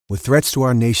With threats to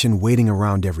our nation waiting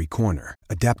around every corner,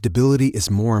 adaptability is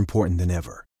more important than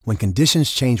ever. When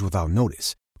conditions change without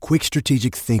notice, quick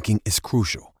strategic thinking is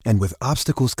crucial. And with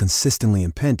obstacles consistently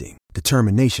impending,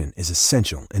 determination is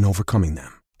essential in overcoming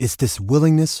them. It's this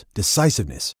willingness,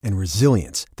 decisiveness, and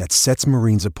resilience that sets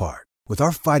Marines apart. With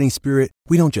our fighting spirit,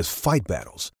 we don't just fight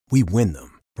battles, we win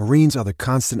them. Marines are the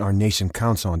constant our nation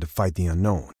counts on to fight the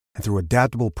unknown. And through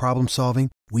adaptable problem solving,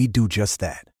 we do just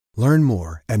that. Learn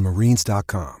more at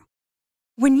marines.com.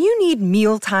 When you need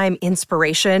mealtime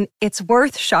inspiration, it's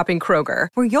worth shopping Kroger,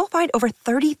 where you'll find over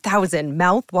 30,000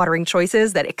 mouth-watering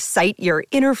choices that excite your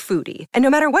inner foodie. And no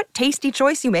matter what tasty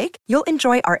choice you make, you'll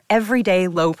enjoy our everyday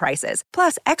low prices,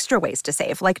 plus extra ways to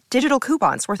save, like digital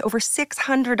coupons worth over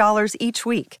 $600 each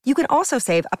week. You can also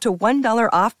save up to $1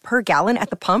 off per gallon at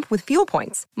the pump with fuel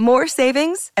points. More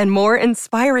savings and more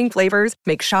inspiring flavors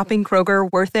make shopping Kroger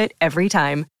worth it every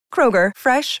time. Kroger,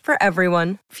 fresh for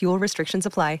everyone. Fuel restrictions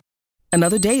apply.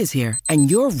 Another day is here,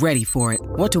 and you're ready for it.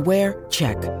 What to wear?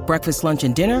 Check. Breakfast, lunch,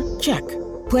 and dinner? Check.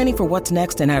 Planning for what's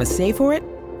next and how to save for it?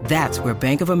 That's where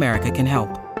Bank of America can help.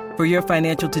 For your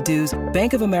financial to-dos,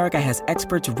 Bank of America has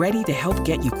experts ready to help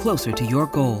get you closer to your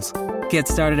goals. Get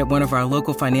started at one of our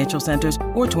local financial centers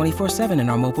or 24/7 in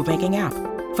our mobile banking app.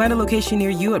 Find a location near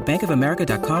you at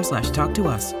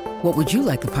bankofamerica.com/talktous. What would you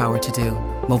like the power to do?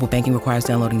 Mobile banking requires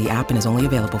downloading the app and is only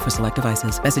available for select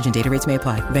devices. Message and data rates may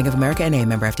apply. Bank of America N.A.,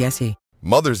 member FDIC.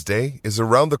 Mother's Day is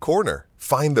around the corner.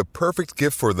 Find the perfect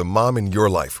gift for the mom in your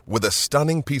life with a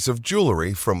stunning piece of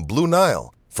jewelry from Blue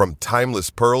Nile. From timeless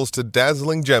pearls to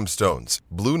dazzling gemstones,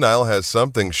 Blue Nile has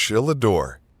something she'll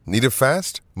adore. Need it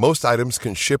fast? Most items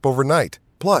can ship overnight.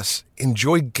 Plus,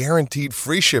 enjoy guaranteed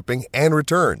free shipping and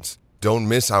returns. Don't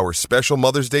miss our special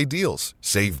Mother's Day deals.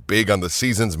 Save big on the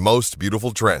season's most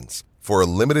beautiful trends. For a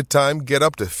limited time, get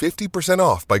up to 50%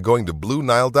 off by going to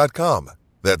BlueNile.com.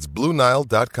 That's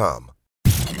BlueNile.com.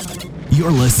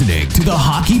 You're listening to the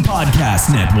Hockey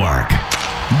Podcast Network.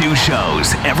 New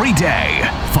shows every day.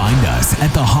 Find us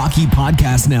at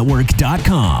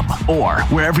thehockeypodcastnetwork.com or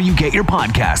wherever you get your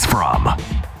podcasts from.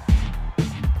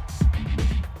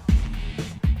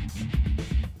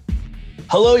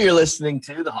 Hello, you're listening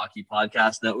to the Hockey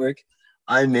Podcast Network.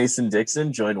 I'm Mason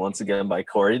Dixon, joined once again by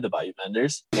Corey, the Bayou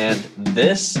Benders, and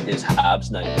this is Habs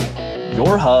Night,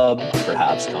 your hub for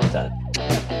Habs content.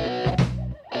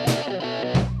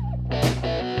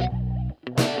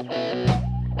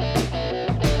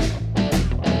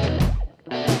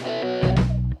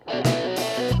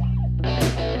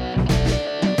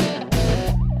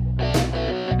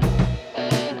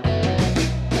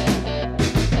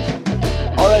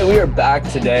 We are back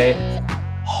today,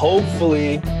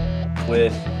 hopefully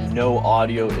with no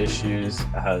audio issues,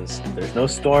 as there's no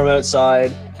storm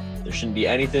outside. There shouldn't be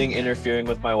anything interfering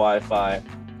with my Wi-Fi,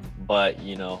 but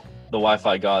you know, the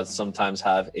Wi-Fi gods sometimes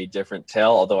have a different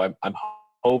tale, although I'm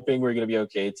hoping we're going to be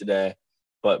okay today.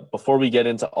 But before we get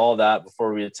into all that,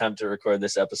 before we attempt to record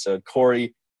this episode,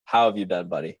 Corey, how have you been,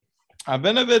 buddy? I've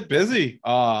been a bit busy.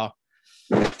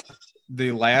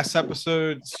 The last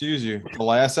episode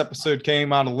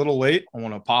came out a little late. I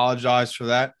want to apologize for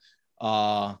that.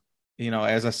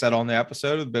 As I said on the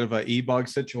episode, a bit of an e-bug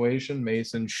situation.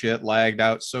 Mason shit lagged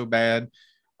out so bad.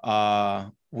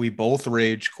 We both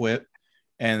rage quit,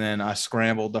 and then I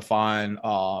scrambled to find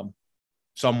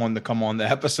someone to come on the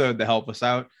episode to help us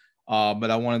out.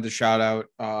 But I wanted to shout out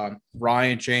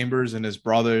Ryan Chambers and his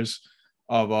brothers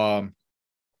of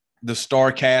the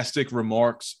Starcastic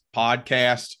Remarks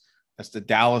podcast. That's the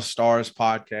Dallas Stars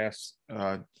podcast.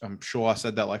 I'm sure I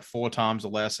said that like 4 times the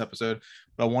last episode,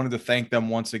 but I wanted to thank them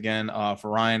once again for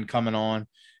Ryan coming on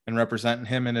and representing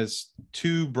him and his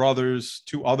two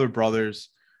other brothers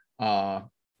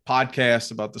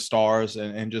podcast about the Stars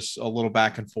and just a little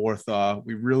back and forth.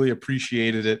 We really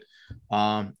appreciated it.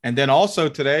 And then also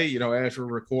today, as we're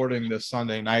recording this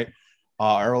Sunday night,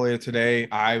 earlier today,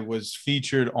 I was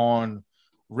featured on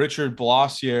Richard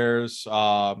Blossier's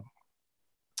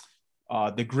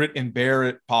the Grit and Bear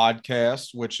It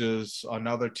podcast, which is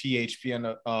another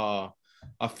THPN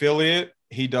affiliate.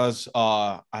 He does,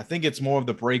 I think it's more of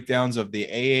the breakdowns of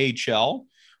the AHL,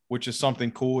 which is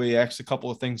something cool. He asked a couple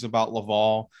of things about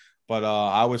Laval, but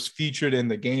I was featured in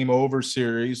the Game Over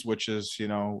series, which is,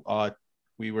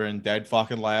 we were in dead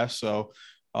fucking last. So,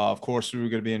 of course, we were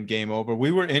going to be in Game Over.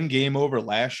 We were in Game Over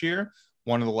last year,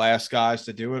 one of the last guys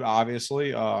to do it,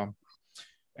 obviously.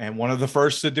 And one of the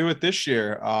first to do it this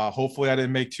year. Hopefully I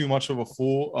didn't make too much of a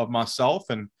fool of myself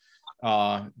and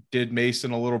did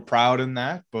Mason a little proud in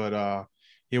that. But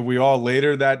here we are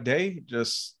later that day,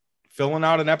 just filling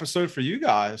out an episode for you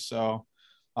guys. So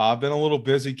I've been a little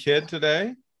busy kid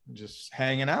today. Just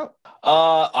hanging out.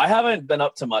 I haven't been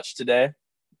up to much today.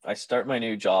 I start my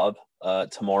new job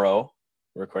tomorrow.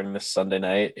 We're recording this Sunday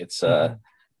night. It's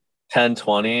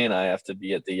 10:20 and I have to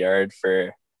be at the yard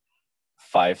for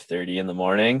 5:30 in the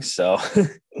morning. So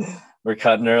we're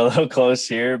cutting her a little close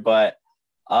here, but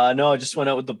no, I just went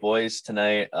out with the boys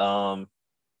tonight. Yeah,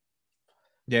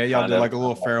 y'all did like a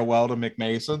little farewell to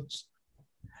McMason's.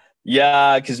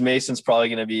 Yeah, because Mason's probably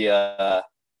going to be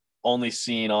only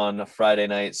seen on Friday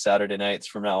nights, Saturday nights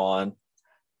from now on.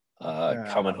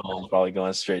 Coming home, probably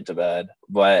going straight to bed.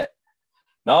 But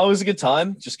no, it was a good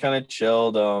time. Just kind of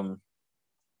chilled.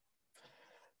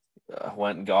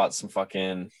 Went and got some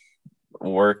fucking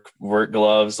work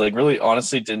gloves. Like, really,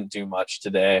 honestly, didn't do much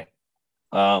today.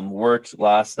 Worked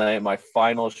last night, my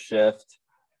final shift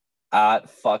at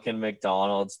fucking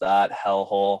McDonald's, that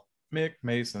hellhole.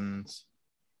 McMason's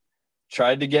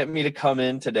tried to get me to come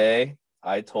in today.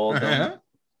 I told them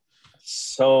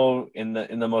so in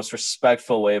the most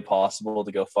respectful way possible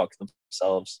to go fuck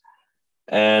themselves.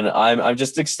 And I'm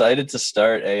just excited to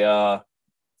start a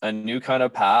new kind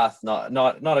of path,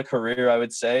 not a career, I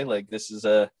would say. Like, this is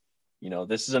a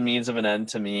means of an end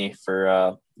to me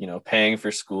for paying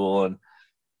for school and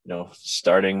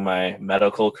starting my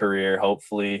medical career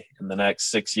hopefully in the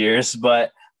next 6 years.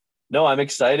 But no, I'm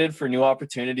excited for new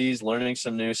opportunities, learning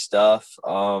some new stuff.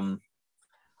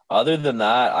 Other than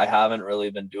that, I haven't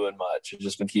really been doing much. I've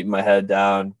just been keeping my head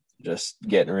down, just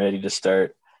getting ready to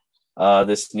start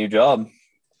this new job.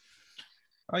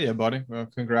 Oh yeah, buddy. Well,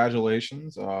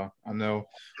 congratulations. I know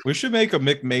we should make a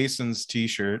McMason's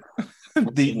t-shirt.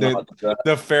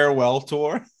 the farewell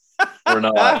tour. We're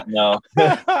not. No,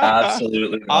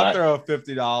 absolutely not. I'll throw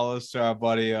 $50 to our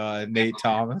buddy Nate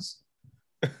Thomas.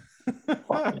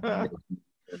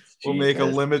 We'll make a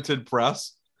limited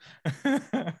press.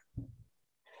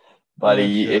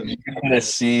 Buddy,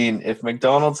 if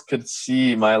McDonald's could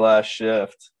see my last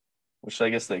shift, which I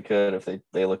guess they could if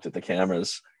they looked at the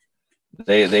cameras,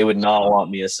 they would not want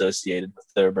me associated with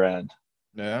their brand.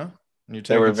 Yeah,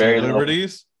 they were very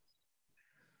liberties.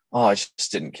 Oh, I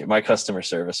just didn't care. My customer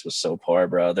service was so poor,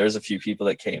 bro. There's a few people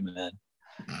that came in,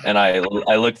 and I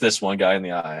looked this one guy in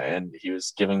the eye, and he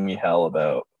was giving me hell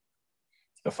about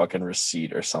a fucking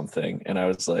receipt or something, and I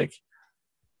was like,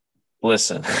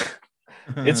 "Listen,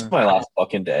 it's my last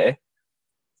fucking day.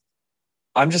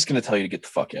 I'm just gonna tell you to get the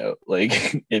fuck out.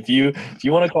 Like, if you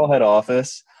want to call head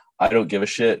office, I don't give a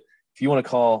shit. If you want to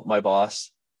call my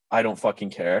boss, I don't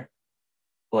fucking care.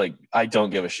 Like, I don't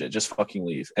give a shit. Just fucking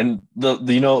leave." And the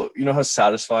you know how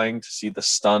satisfying to see the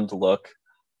stunned look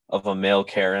of a male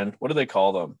Karen. What do they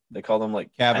call them? They call them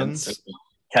like Kevins.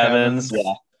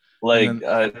 Yeah. Like,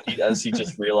 as he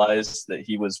just realized that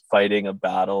he was fighting a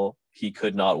battle he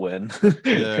could not win.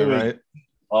 Yeah, right.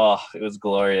 Oh, it was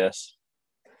glorious.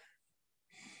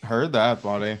 Heard that,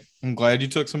 buddy. I'm glad you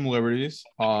took some liberties.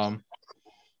 I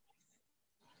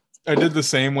did the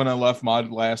same when I left my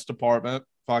last apartment.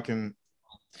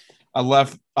 I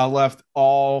left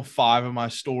all 5 of my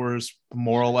stores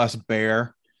more or less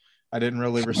bare. I didn't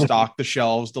really restock the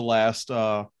shelves the last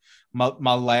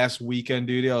my last weekend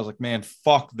duty. I was like, man,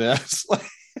 fuck this.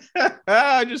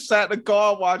 I just sat in the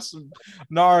car, watched some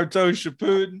Naruto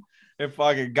Shippuden, and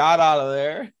fucking got out of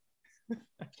there.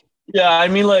 Yeah, I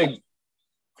mean, like,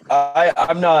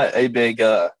 I'm not a big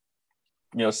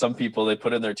some people, they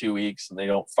put in their 2 weeks and they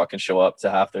don't fucking show up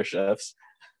to half their shifts.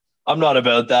 I'm not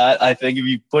about that. I think if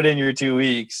you put in your 2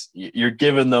 weeks, you're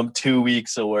giving them 2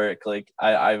 weeks of work. Like,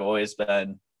 I've always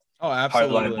been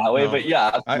absolutely that way. No. But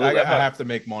yeah, I have to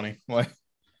make money. Like,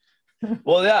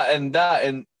 well, yeah,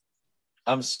 and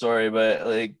I'm sorry, but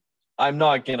like, I'm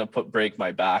not gonna break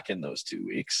my back in those 2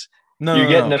 weeks. No, you're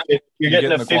getting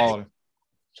a the quality.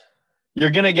 You're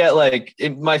gonna get, like,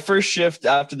 in my first shift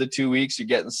after the 2 weeks, you're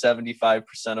getting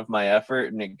 75% of my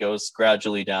effort, and it goes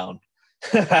gradually down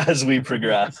as we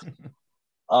progress.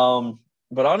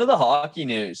 But on to the hockey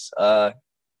news. A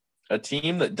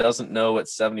team that doesn't know what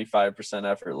 75%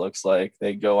 effort looks like.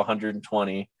 They go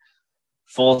 120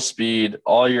 full speed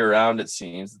all year round, it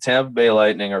seems. The Tampa Bay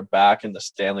Lightning are back in the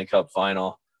Stanley Cup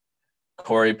final.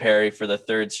 Corey Perry, for the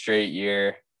 3rd straight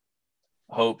year,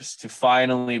 hopes to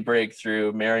finally break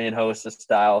through Marian Hossa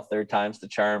style, 3rd time's the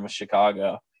charm with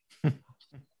Chicago.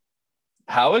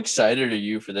 How excited are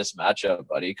you for this matchup,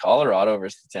 buddy? Colorado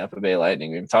versus the Tampa Bay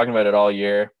Lightning. We've been talking about it all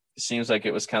year. It seems like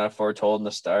it was kind of foretold in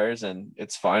the stars, and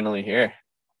it's finally here.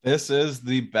 This is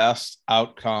the best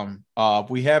outcome.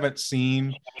 We haven't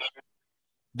seen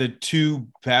the 2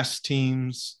 best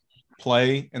teams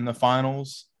play in the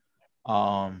finals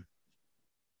in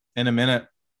a minute.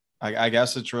 I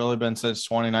guess it's really been since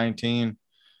 2019.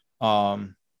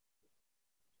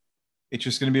 it's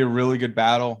just going to be a really good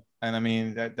battle. And I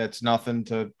mean, that's nothing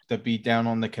to beat down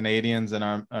on the Canadians and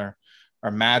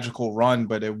our magical run,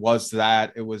 but it was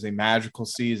a magical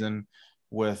season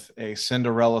with a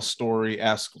Cinderella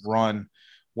story-esque run.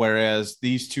 Whereas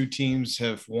these two teams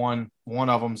have one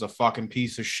of them's a fucking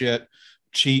piece of shit,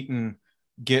 cheating,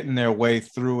 getting their way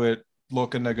through it,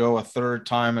 looking to go a third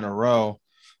time in a row,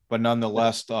 but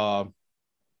nonetheless,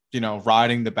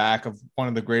 riding the back of one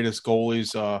of the greatest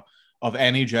goalies of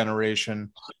any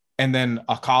generation. And then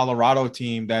a Colorado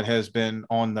team that has been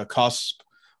on the cusp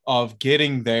of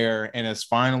getting there and has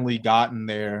finally gotten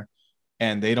there.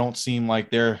 And they don't seem like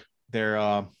they're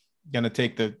going to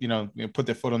take put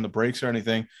their foot on the brakes or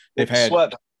anything.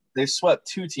 They've swept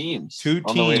two teams.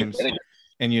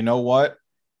 And you know what?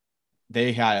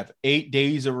 They have 8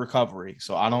 days of recovery.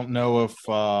 So I don't know if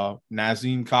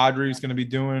Nazem Kadri is going to be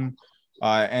doing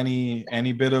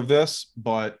any bit of this,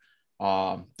 but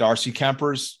Darcy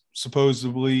Kemper's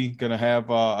supposedly going to have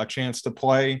a chance to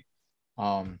play.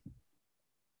 And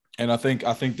I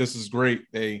think this is great.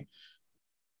 You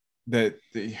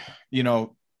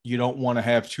don't want to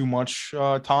have too much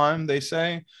time, they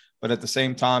say, but at the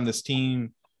same time, this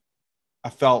team, I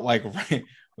felt like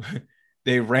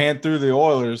they ran through the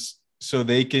Oilers so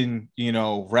they can,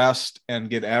 rest and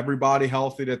get everybody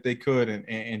healthy that they could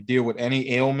and deal with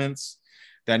any ailments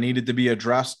that needed to be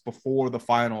addressed before the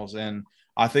finals. And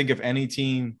I think if any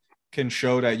team can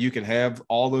show that you can have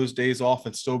all those days off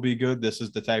and still be good, this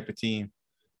is the type of team.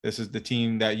 This is the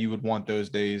team that you would want those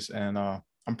days. And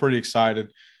I'm pretty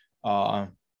excited. I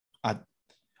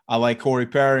like Corey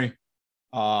Perry,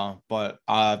 but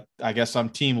I guess I'm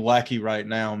Team Lecky right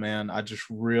now, man. I just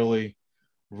really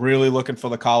looking for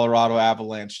the Colorado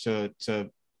Avalanche to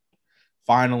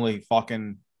finally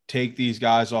fucking take these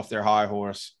guys off their high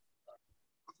horse.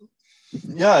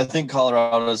 Yeah, I think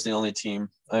Colorado is the only team.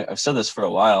 I've said this for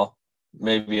a while.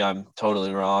 Maybe I'm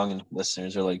totally wrong, and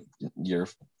listeners are like, "You're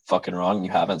fucking wrong. You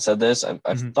haven't said this."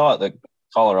 I've thought that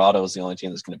Colorado is the only team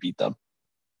that's going to beat them.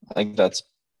 I think that's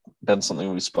been something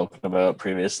we've spoken about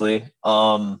previously.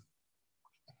 So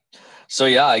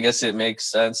yeah, I guess it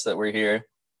makes sense that we're here.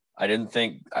 I didn't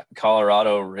think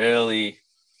Colorado really.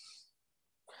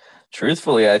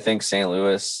 Truthfully, I think St.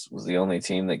 Louis was the only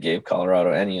team that gave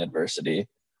Colorado any adversity.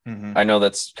 Mm-hmm. I know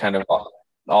that's kind of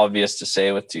obvious to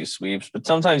say with 2 sweeps, but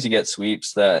sometimes you get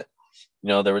sweeps that,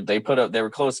 they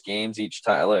were close games each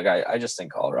time. Look, I just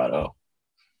think Colorado,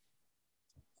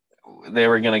 they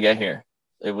were going to get here.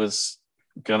 It was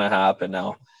going to happen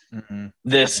now. Mm-hmm.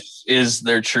 This is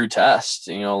their true test.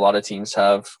 A lot of teams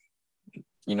have,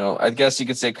 I guess you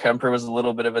could say Kemper was a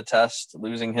little bit of a test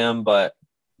losing him, but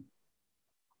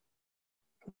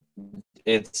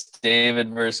it's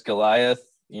David versus Goliath.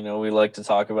 We like to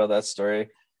talk about that story.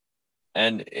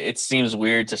 And it seems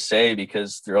weird to say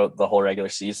because throughout the whole regular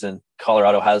season,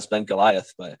 Colorado has been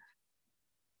Goliath, but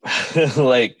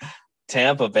like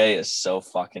Tampa Bay is so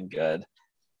fucking good.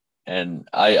 And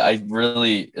I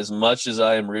really, as much as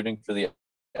I am rooting for the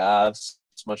Avs,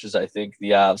 as much as I think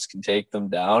the Avs can take them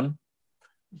down,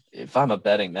 if I'm a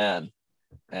betting man,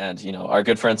 and, our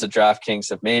good friends at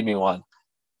DraftKings have made me one,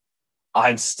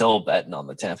 I'm still betting on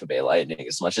the Tampa Bay Lightning,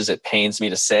 as much as it pains me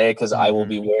to say, because I'll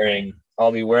be wearing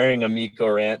a Mikko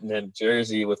Rantanen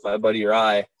jersey with my buddy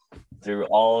Rye through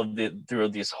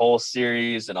these whole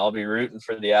series, and I'll be rooting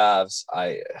for the Avs.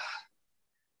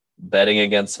 Betting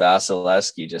against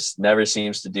Vasilevsky just never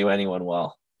seems to do anyone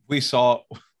well. We saw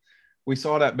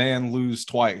that man lose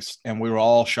twice, and we were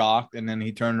all shocked, and then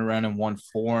he turned around and won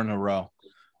 4 in a row.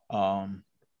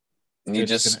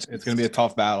 It's going to be a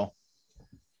tough battle.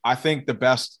 I think the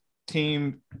best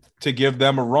team to give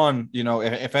them a run,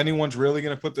 if anyone's really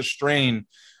going to put the strain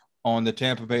on the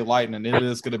Tampa Bay Lightning, it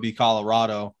is going to be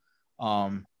Colorado.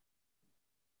 I'm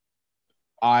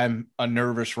a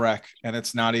nervous wreck, and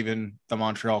it's not even the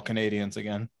Montreal Canadiens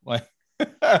again. Like,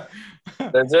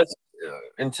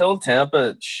 until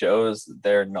Tampa shows that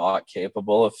they're not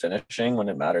capable of finishing when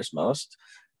it matters most,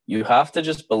 you have to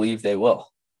just believe they will.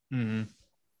 Mm-hmm.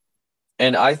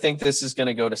 And I think this is going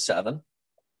to go to 7.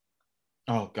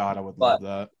 Oh, God, I would love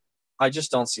that. I just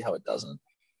don't see how it doesn't.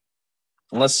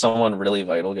 Unless someone really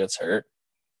vital gets hurt.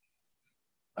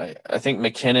 I think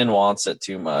McKinnon wants it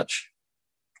too much.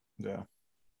 Yeah.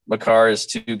 Makar is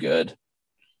too good.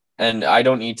 And I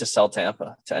don't need to sell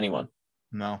Tampa to anyone.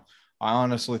 No. I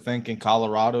honestly think in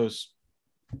Colorado's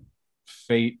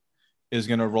fate is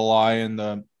going to rely in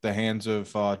the hands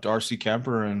of Darcy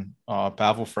Kemper and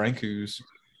Pavel Francouz.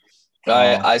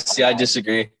 I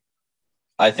disagree.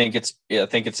 I think it's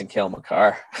in Cale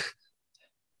Makar.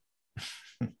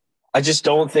 I just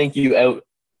don't think you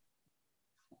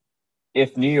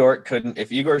if New York couldn't,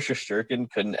 if Igor Shesterkin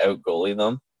couldn't out goalie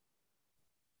them,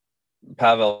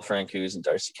 Pavel Francouz and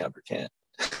Darcy Kemper can't.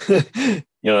 You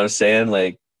know what I'm saying?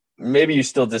 Like, maybe you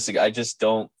still disagree. I just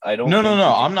don't. I don't. No. think you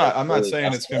can I'm not really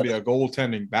saying it's going to be together. a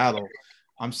goaltending battle.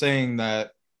 I'm saying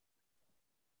that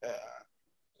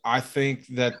I think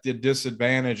that the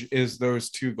disadvantage is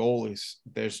those two goalies.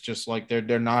 There's just like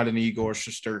they're not an Igor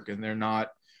Shesterkin. They're not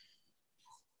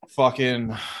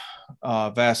fucking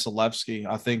Vasilevsky.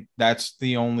 I think that's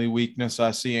the only weakness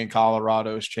I see in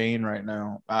Colorado's chain right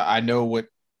now. I know what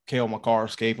Cale Makar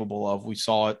is capable of. We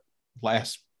saw it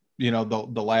last,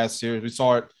 the last series. We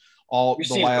saw it all We've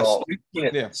the seen it last all. We've seen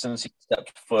it yeah since he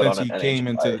stepped foot since on he an came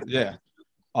into NHL.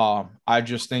 I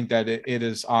just think that it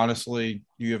is honestly,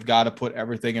 you have got to put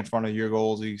everything in front of your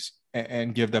goalies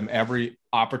and give them every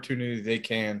opportunity they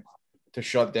can to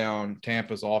shut down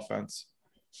Tampa's offense,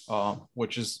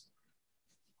 which is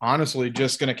honestly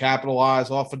just going to capitalize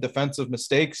off of defensive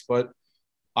mistakes. But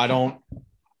I don't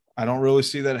really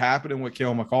see that happening with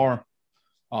Cale Makar.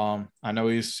 I know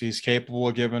he's capable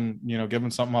of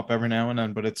giving something up every now and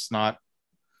then, but it's not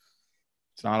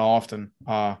often.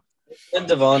 And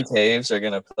Devon Taves are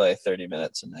going to play 30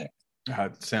 minutes a night.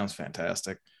 Sounds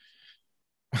fantastic.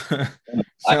 I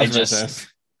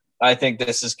think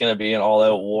this is going to be an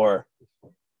all-out war.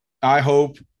 I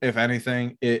hope, if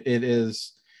anything, it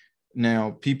is.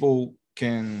 Now, people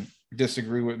can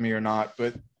disagree with me or not,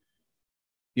 but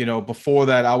before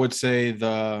that, I would say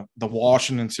the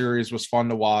Washington series was fun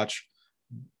to watch.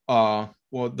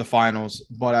 The finals,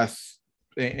 but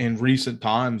in recent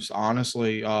times,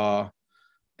 honestly,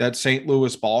 that St.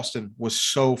 Louis Boston was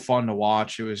so fun to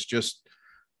watch. It was just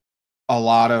a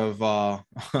lot of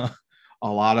a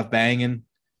lot of banging,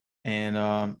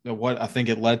 and what I think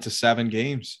it led to 7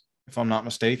 games, if I'm not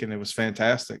mistaken. It was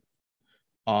fantastic.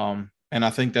 And I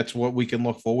think that's what we can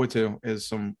look forward to, is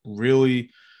some really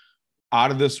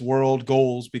out of this world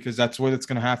goals, because that's what it's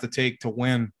going to have to take to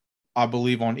win, I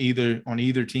believe, on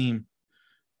either team.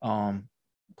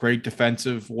 Great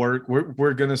defensive work.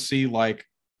 We're going to see like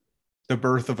the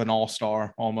birth of an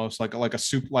all-star, almost like a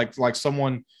soup, like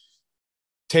someone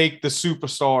take the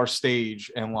superstar stage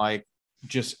and like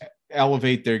just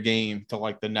elevate their game to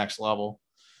like the next level.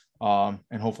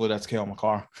 And hopefully that's Cale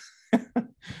Makar.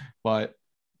 But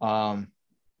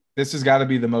this has got to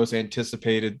be the most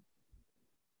anticipated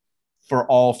for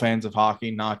all fans of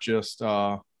hockey, not just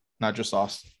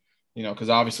us, because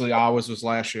obviously ours was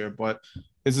last year, but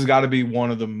this has got to be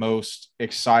one of the most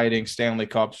exciting Stanley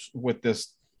Cups with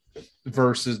this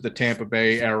versus the Tampa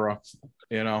Bay era,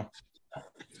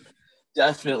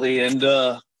 Definitely.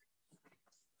 And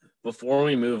before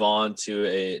we move on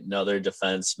to another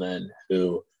defenseman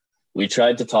who we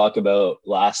tried to talk about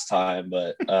last time,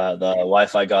 but the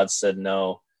Wi-Fi gods said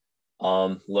no.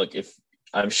 Look, if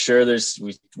I'm sure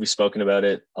we've spoken about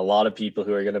it, a lot of people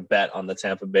who are going to bet on the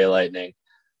Tampa Bay Lightning.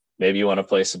 Maybe you want to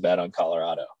place a bet on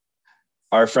Colorado.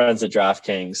 Our friends at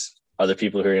DraftKings are the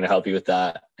people who are going to help you with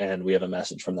that, and we have a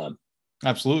message from them.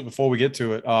 Absolutely. Before we get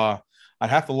to it, I'd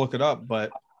have to look it up,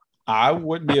 but I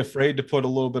wouldn't be afraid to put a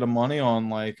little bit of money on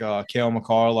like Cale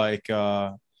Makar, like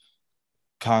Conn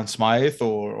Smythe,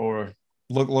 or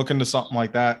look into something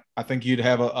like that. I think you'd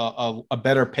have a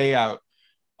better payout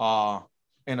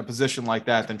in a position like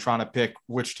that than trying to pick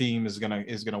which team is gonna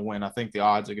win. I think the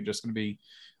odds are just gonna be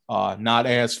not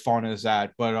as fun as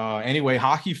that. But anyway,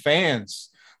 hockey fans,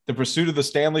 the pursuit of the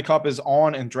Stanley Cup is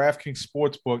on, and DraftKings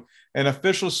Sportsbook, an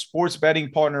official sports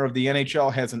betting partner of the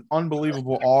NHL, has an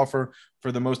unbelievable offer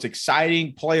for the most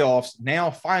exciting playoffs, now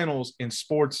finals, in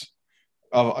sports,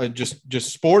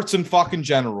 just sports in fucking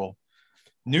general.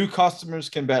 New customers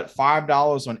can bet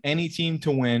 $5 on any team to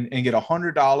win and get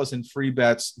 $100 in free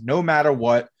bets, no matter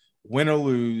what, win or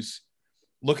lose.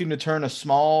 Looking to turn a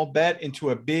small bet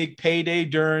into a big payday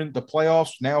during the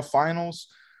playoffs, now finals?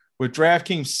 With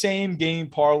DraftKings same game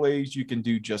parlays, you can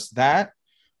do just that.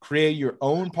 Create your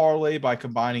own parlay by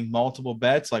combining multiple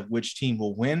bets, like which team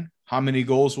will win, how many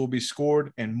goals will be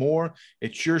scored, and more.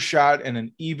 It's your shot and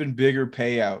an even bigger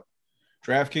payout.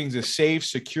 DraftKings is safe,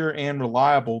 secure, and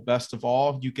reliable. Best of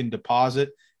all, you can deposit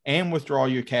and withdraw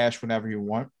your cash whenever you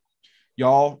want.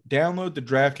 Y'all, download the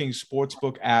DraftKings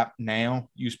Sportsbook app now.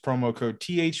 Use promo code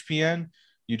THPN.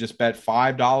 You just bet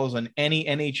 $5 on any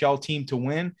NHL team to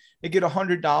win and get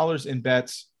 $100 in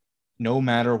bets no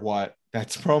matter what.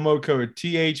 That's promo code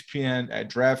THPN at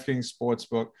DraftKings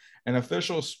Sportsbook, an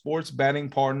official sports betting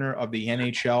partner of the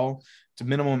NHL. To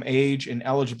minimum age and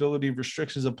eligibility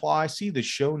restrictions apply. See the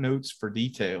show notes for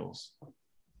details.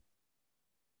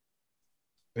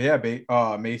 But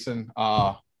yeah, Mason,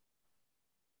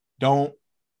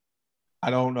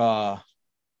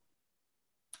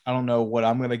 I don't know what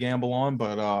I'm going to gamble on,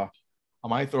 but I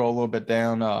might throw a little bit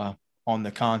down on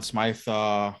the Conn Smythe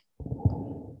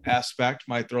aspect.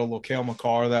 Might throw a little Cale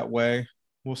Makar that way.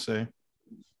 We'll see.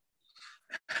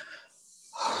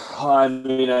 I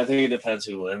mean, I think it depends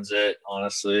who wins it,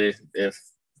 honestly. If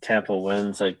Tampa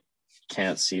wins, I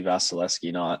can't see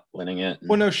Vasilevsky not winning it.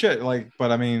 Well, no shit. Like,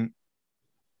 but I mean,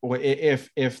 if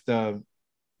the,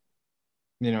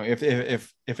 you know, if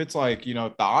it's like, you know,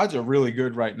 the odds are really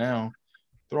good right now,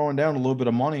 throwing down a little bit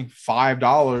of money,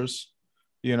 $5,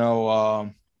 you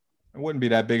know, it wouldn't be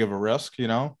that big of a risk, you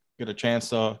know, get a chance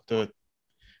to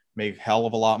make hell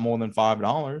of a lot more than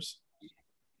 $5.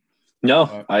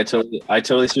 No, I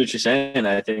totally see what you're saying.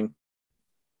 I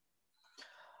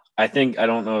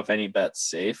don't know if any bet's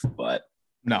safe, but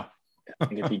no, I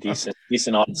think it'd be decent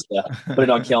odds to put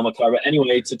it on Cale Makar. But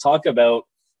anyway, to talk about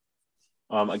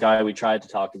a guy we tried to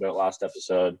talk about last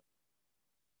episode,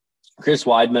 Chris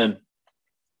Weidman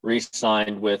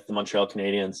re-signed with the Montreal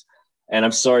Canadiens. And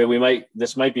I'm sorry,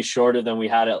 this might be shorter than we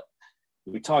had it.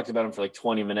 We talked about him for like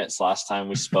 20 minutes last time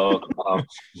we spoke.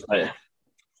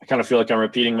 I kind of feel like I'm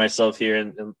repeating myself here,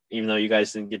 and even though you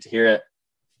guys didn't get to hear it.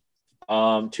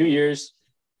 2 years,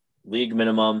 league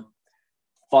minimum,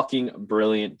 fucking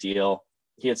brilliant deal.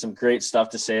 He had some great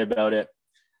stuff to say about it.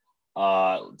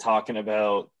 Talking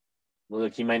about,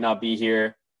 look, he might not be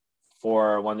here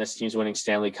for when this team's winning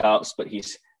Stanley Cups, but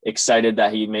he's excited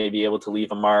that he may be able to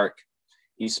leave a mark.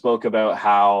 He spoke about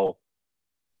how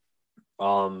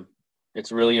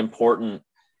it's really important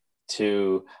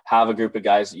to have a group of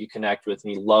guys that you connect with,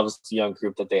 and he loves the young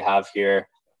group that they have here.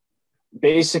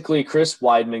 Basically, Chris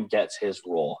Weidman gets his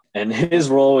role, and his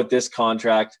role with this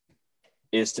contract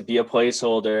is to be a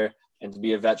placeholder and to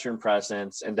be a veteran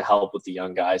presence and to help with the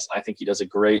young guys. I think he does a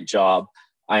great job.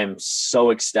 I am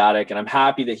so ecstatic, and I'm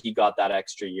happy that he got that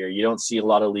extra year. You don't see a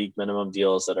lot of league minimum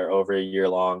deals that are over a year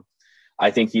long. I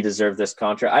think he deserved this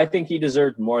contract. I think he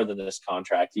deserved more than this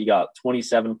contract. He got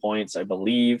 27 points, I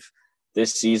believe,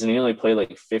 this season. He only played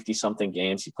like 50-something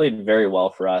games. He played very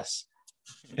well for us.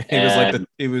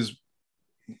 It was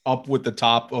up with the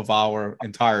top of our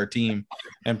entire team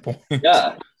and points.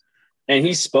 Yeah. And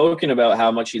he's spoken about how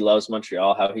much he loves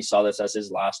Montreal, how he saw this as his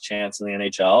last chance in the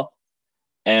NHL.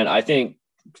 And I think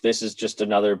this is just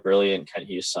another brilliant Kent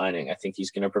Hughes signing. I think he's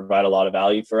going to provide a lot of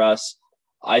value for us.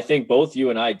 I think both you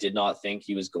and I did not think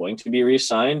he was going to be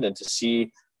re-signed, and to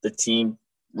see the team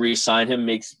re-sign him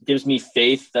gives me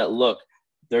faith that, look,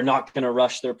 they're not going to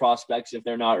rush their prospects if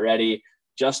they're not ready.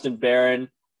 Justin Barron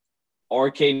or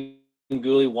Caden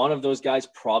Gooley, one of those guys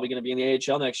probably going to be in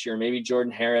the AHL next year. Maybe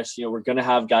Jordan Harris. You know, we're going to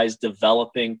have guys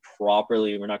developing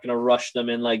properly. We're not going to rush them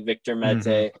in like Victor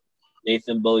Mete,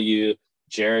 Nathan Beaulieu,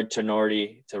 Jared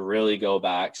Tenorti to really go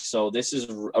back. So this is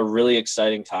a really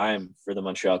exciting time for the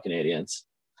Montreal Canadiens.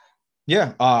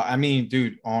 Yeah. I mean,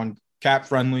 dude, on cap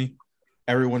friendly,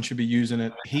 everyone should be using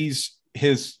it. He's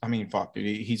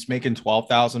making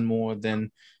 12,000 more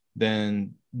than the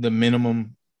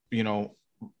minimum, you know,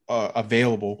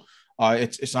 available.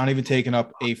 It's not even taking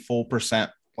up a full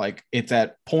percent. Like, it's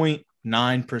at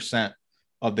 0.9%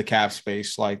 of the cap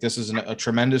space. Like, this is a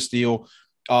tremendous deal.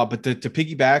 But to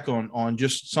piggyback on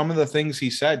just some of the things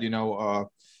he said, you know,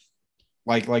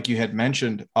 like you had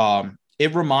mentioned,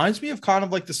 it reminds me of kind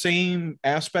of like the same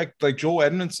aspect like Joel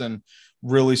Edmondson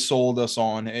really sold us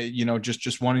on, you know,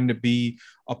 just wanting to be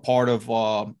a part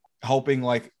of helping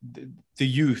like the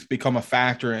youth become a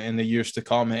factor in the years to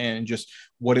come, and just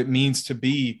what it means to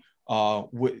be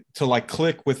to like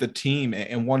click with a team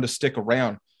and want to stick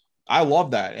around. I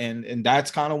love that. And that's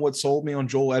kind of what sold me on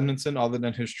Joel Edmondson, other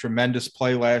than his tremendous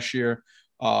play last year.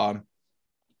 I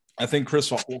think Chris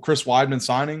Weidman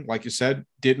signing, like you said,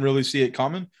 didn't really see it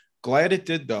coming. Glad it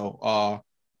did, though.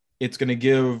 It's going to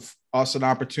give us an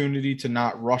opportunity to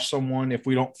not rush someone if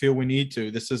we don't feel we need to.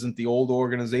 This isn't the old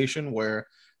organization where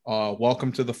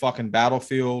welcome to the fucking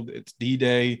battlefield. It's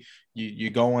D-Day. You're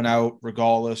going out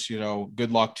regardless, you know,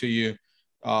 good luck to you.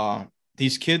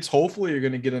 These kids hopefully are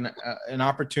going to get an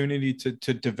opportunity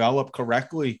to develop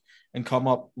correctly and come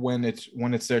up when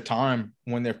it's their time,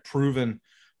 when they're proven.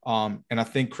 And I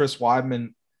think Chris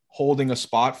Weidman holding a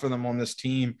spot for them on this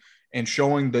team and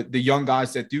showing the young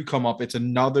guys that do come up, it's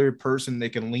another person they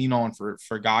can lean on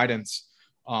for guidance.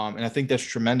 And I think that's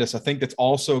tremendous. I think that's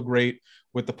also great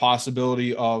with the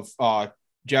possibility of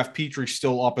Jeff Petrie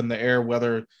still up in the air,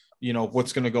 whether, you know,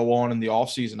 what's going to go on in the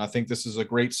offseason. I think this is a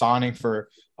great signing for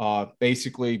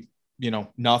basically, you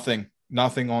know, nothing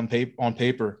on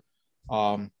paper.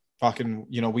 Fucking,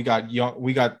 you know, we got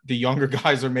the younger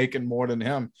guys are making more than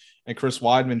him. And Chris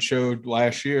Weidman showed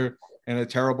last year in a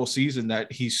terrible season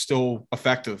that he's still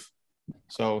effective.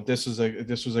 So this was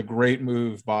a great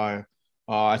move by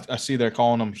I see they're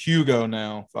calling him Hugo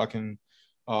now. Fucking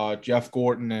Jeff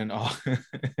Gordon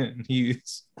and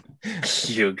Hughes.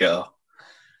 Hugo.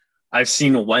 I've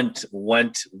seen went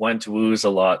woos a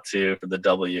lot too for the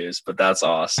W's, but that's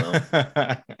awesome.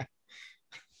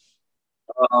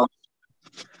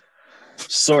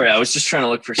 Sorry, I was just trying to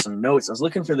look for some notes. I was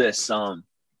looking for this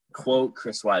quote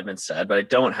Chris Weidman said, but I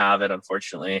don't have it,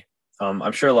 unfortunately.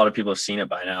 I'm sure a lot of people have seen it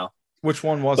by now. Which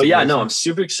one was it? But yeah, Mason? no, I'm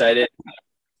super excited.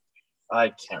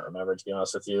 I can't remember, to be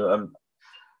honest with you.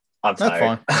 I'm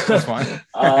tired. That's fine.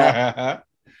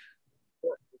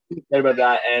 Excited about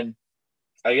that. And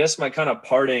I guess my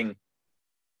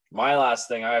last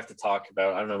thing I have to talk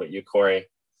about, I don't know about you, Corey,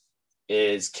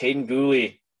 is Caden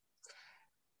Gooley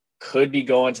could be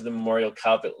going to the Memorial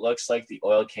Cup. It looks like the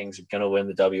Oil Kings are going to win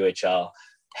the WHL.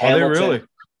 Are they really?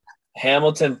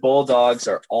 Hamilton Bulldogs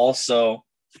are also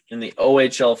in the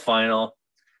OHL final.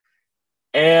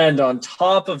 And on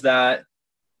top of that,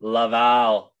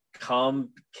 Laval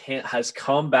has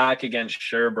come back against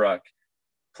Sherbrooke,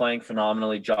 playing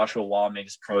phenomenally. Joshua Waugh made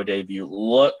his pro debut,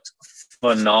 looked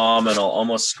phenomenal,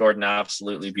 almost scored an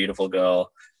absolutely beautiful goal.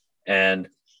 And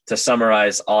to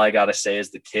summarize, all I got to say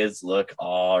is the kids look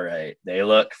all right. They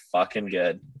look fucking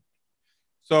good.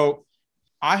 So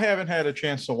I haven't had a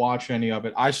chance to watch any of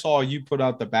it. I saw you put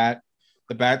out the bat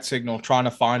signal trying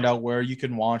to find out where you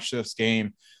can watch this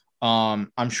game.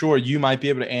 I'm sure you might be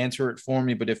able to answer it for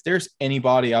me, but if there's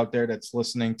anybody out there that's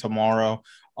listening tomorrow,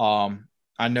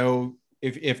 I know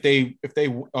if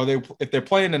they're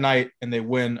playing tonight and they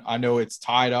win, I know it's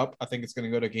tied up. I think it's going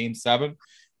to go to game 7,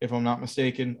 if I'm not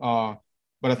mistaken.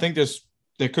 But I think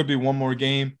there could be one more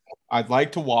game. I'd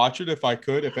like to watch it if I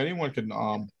could. If anyone can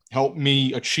help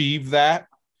me achieve that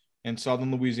in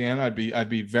Southern Louisiana, I'd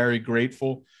be very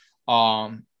grateful.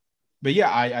 But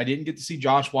yeah, I didn't get to see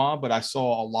Josh Waugh, but I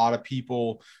saw a lot of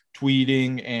people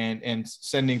tweeting and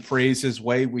sending praise his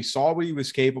way. We saw what he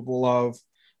was capable of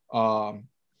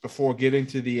before getting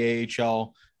to the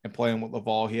AHL and playing with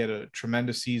Laval. He had a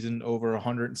tremendous season, over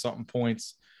 100 and something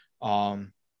points.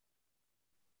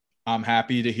 I'm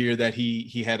happy to hear that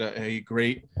he had a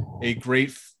great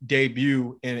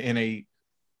debut in a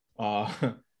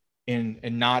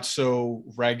not so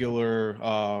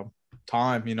regular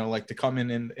time, like to come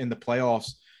in the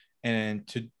playoffs and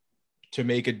to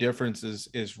make a difference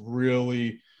is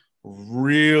really,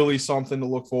 really something to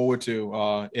look forward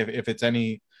to. If it's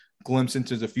any glimpse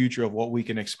into the future of what we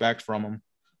can expect from him.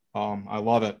 I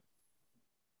love it.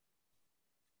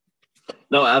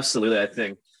 No, absolutely. I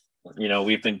think,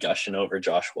 we've been gushing over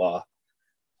Joshua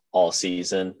all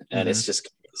season, and it's just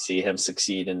good to see him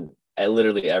succeed in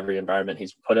literally every environment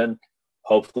he's put in.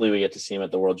 Hopefully we get to see him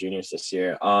at the World Juniors this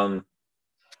year.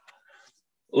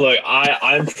 Look,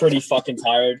 I'm pretty fucking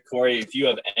tired. Corey, if you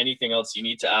have anything else you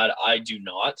need to add, I do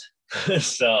not.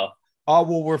 So. Oh,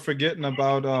 well, we're forgetting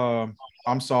about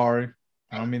I'm sorry.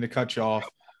 I don't mean to cut you off.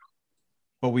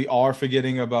 But we are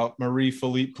forgetting about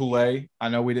Marie-Philippe Poulet. I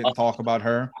know we didn't talk about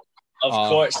her. Of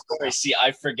course. Sorry, see,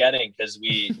 I'm forgetting because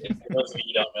for those of you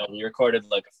who don't know, we recorded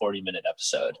like a 40-minute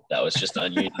episode. That was just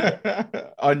unusual.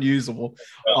 Unusable.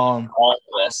 All of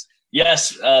this. Yes,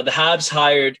 the Habs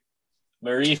hired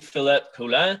Marie-Philippe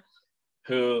Poulin,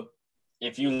 who,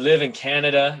 if you live in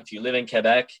Canada, if you live in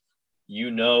Quebec, you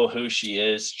know who she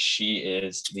is. She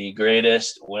is the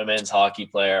greatest women's hockey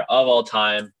player of all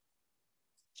time.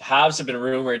 The Habs have been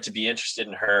rumored to be interested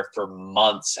in her for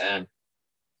months, and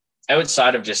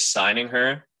outside of just signing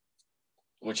her,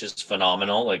 which is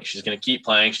phenomenal, like she's going to keep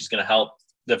playing, she's going to help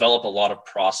develop a lot of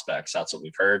prospects. That's what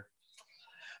we've heard.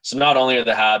 So not only are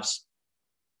the Habs,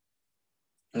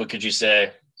 what could you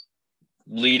say,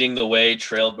 leading the way,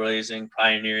 trailblazing,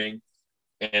 pioneering,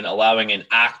 and allowing an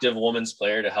active women's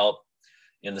player to help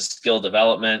in the skill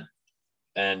development,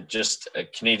 and just a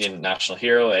Canadian national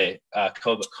hero, a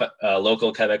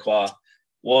local Quebecois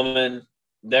woman.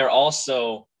 They're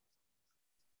also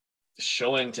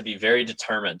showing to be very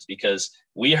determined, because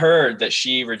we heard that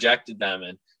she rejected them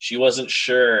and she wasn't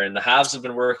sure. And the Habs have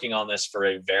been working on this for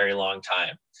a very long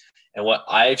time. And what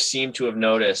I've seemed to have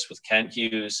noticed with Kent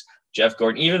Hughes, Jeff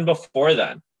Gordon, even before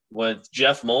then, with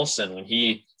Jeff Molson, when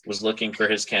he was looking for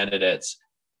his candidates,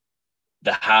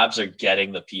 the Habs are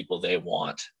getting the people they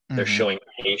want. They're showing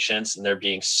patience and they're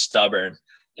being stubborn.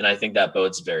 And I think that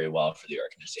bodes very well for the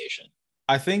organization.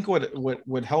 I think what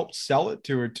would help sell it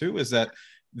to her too is that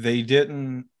they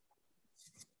didn't,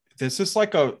 this is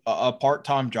like a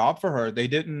part-time job for her. They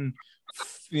didn't,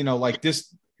 like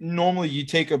this, normally you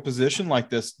take a position like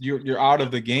this, you're out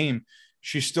of the game.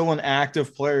 She's still an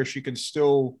active player. She can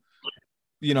still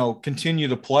continue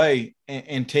to play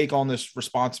and take on this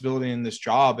responsibility in this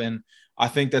job. And I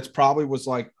think that's probably was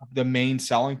like the main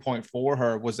selling point for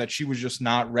her, was that she was just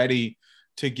not ready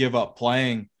to give up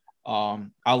playing. I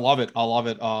love it.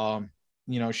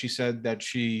 She said that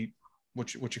she,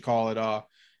 what you call it,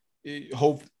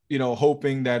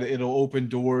 hoping that it'll open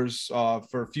doors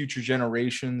for future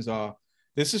generations.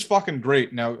 This is fucking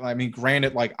great. Now, I mean,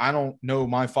 granted, like, I don't know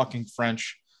my fucking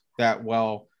French that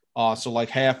well. So like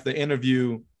half the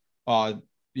interview,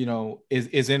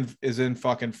 is in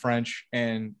fucking French,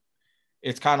 and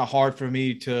it's kind of hard for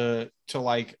me to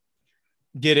like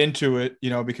get into it,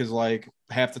 because like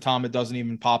half the time it doesn't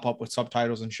even pop up with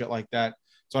subtitles and shit like that.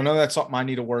 So I know that's something I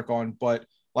need to work on, but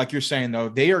like you're saying though,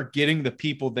 they are getting the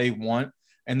people they want.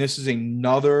 And this is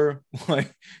another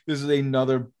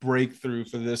breakthrough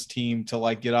for this team to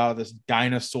like get out of this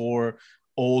dinosaur,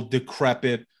 old,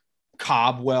 decrepit,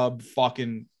 cobweb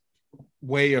fucking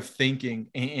way of thinking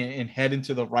and head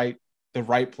into the right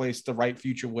place, the right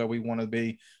future where we want to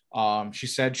be. She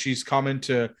said she's coming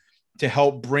to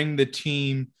help bring the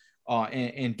team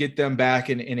and get them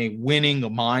back in a winning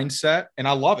mindset. And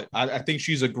I love it. I think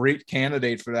she's a great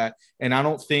candidate for that. And I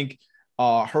don't think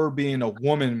her being a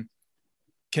woman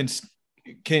can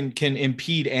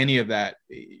impede any of that.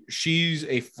 She's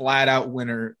a flat out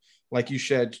winner. Like you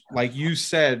said,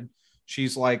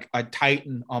 she's like a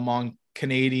titan among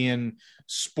Canadian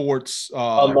sports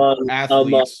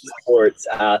athletes. Sports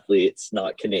athletes,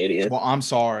 not Canadian. Well, I'm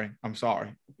sorry,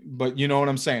 but you know what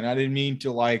I'm saying. I didn't mean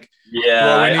to like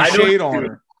throw any shade on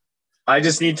her. I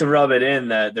just need to rub it in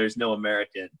that there's no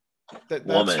American.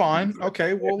 That's fine.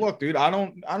 Okay, well, look, dude, I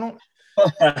don't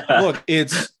look.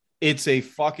 It's a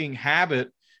fucking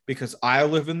habit because I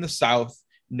live in the South.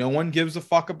 No one gives a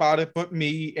fuck about it but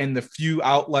me and the few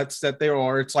outlets that there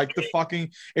are. It's like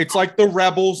the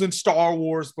Rebels in Star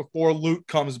Wars before Luke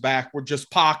comes back. We're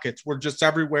just pockets. We're just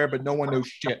everywhere, but no one knows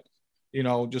shit.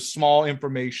 Just small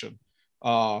information.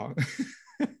 But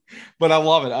I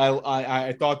love it.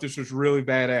 I thought this was really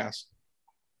badass.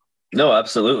 No,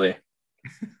 absolutely.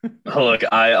 Look,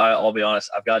 I'll be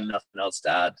honest. I've got nothing else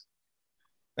to add.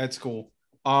 That's cool.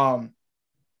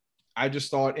 I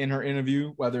just thought in her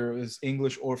interview, whether it was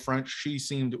English or French, she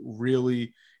seemed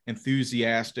really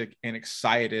enthusiastic and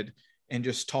excited and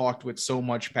just talked with so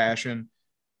much passion.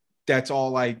 That's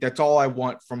all I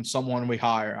want from someone we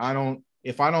hire.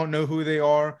 If I don't know who they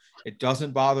are, it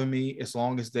doesn't bother me as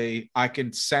long as I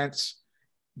can sense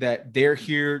that they're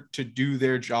here to do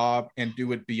their job and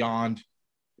do it beyond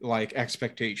like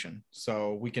expectation.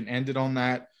 So we can end it on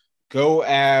that. Go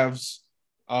Avs.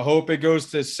 I hope it goes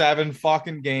to 7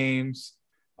 fucking games,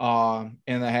 and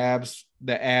the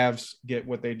Avs get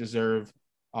what they deserve.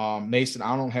 Mason,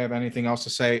 I don't have anything else to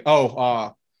say.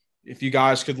 If you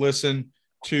guys could listen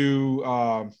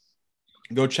to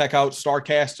go check out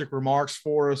Sarcastic Remarks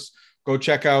for us. Go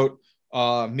check out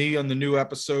me on the new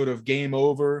episode of Game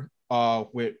Over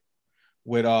with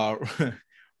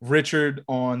Richard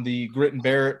on the Grit and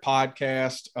Barrett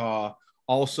podcast.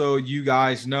 Also, you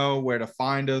guys know where to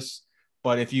find us.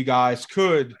 But if you guys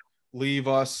could leave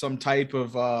us some type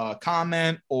of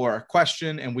comment or a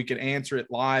question, and we can answer it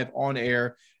live on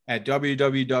air at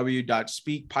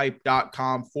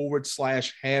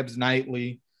www.speakpipe.com/Habs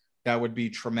Nightly, that would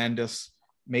be tremendous.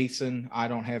 Mason, I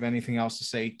don't have anything else to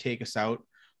say. Take us out,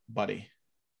 buddy.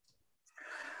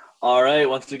 All right.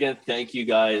 Once again, thank you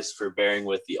guys for bearing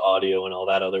with the audio and all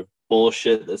that other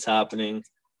bullshit that's happening.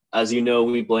 As you know,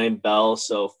 we blame Bell,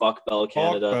 so fuck Bell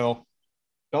Canada. Fuck Bell.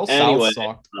 Bell anyway,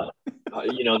 South sucked.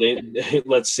 They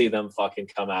let's see them fucking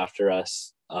come after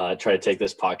us. Try to take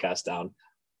this podcast down.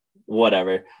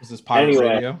 Whatever. Is this pirate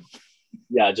radio?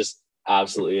 Yeah, just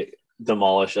absolutely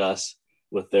demolish us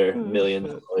with their millions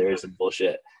of players and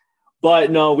bullshit.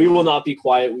 But no, we will not be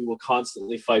quiet. We will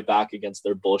constantly fight back against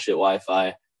their bullshit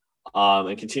Wi-Fi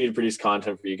and continue to produce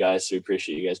content for you guys. So we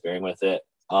appreciate you guys bearing with it.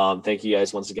 Thank you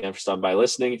guys once again for stopping by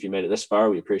listening. If you made it this far,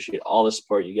 we appreciate all the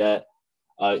support you get.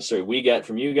 We get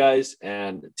from you guys,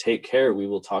 and take care. We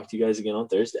will talk to you guys again on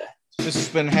Thursday. This has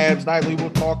been Habs Nightly.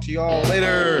 We'll talk to y'all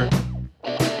later.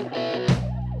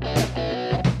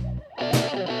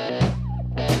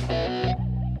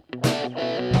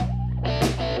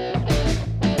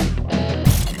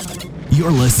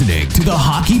 You're listening to the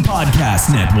Hockey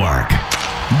Podcast Network.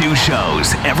 New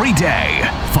shows every day.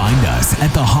 Find us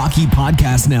at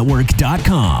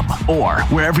thehockeypodcastnetwork.com or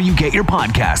wherever you get your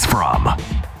podcasts from.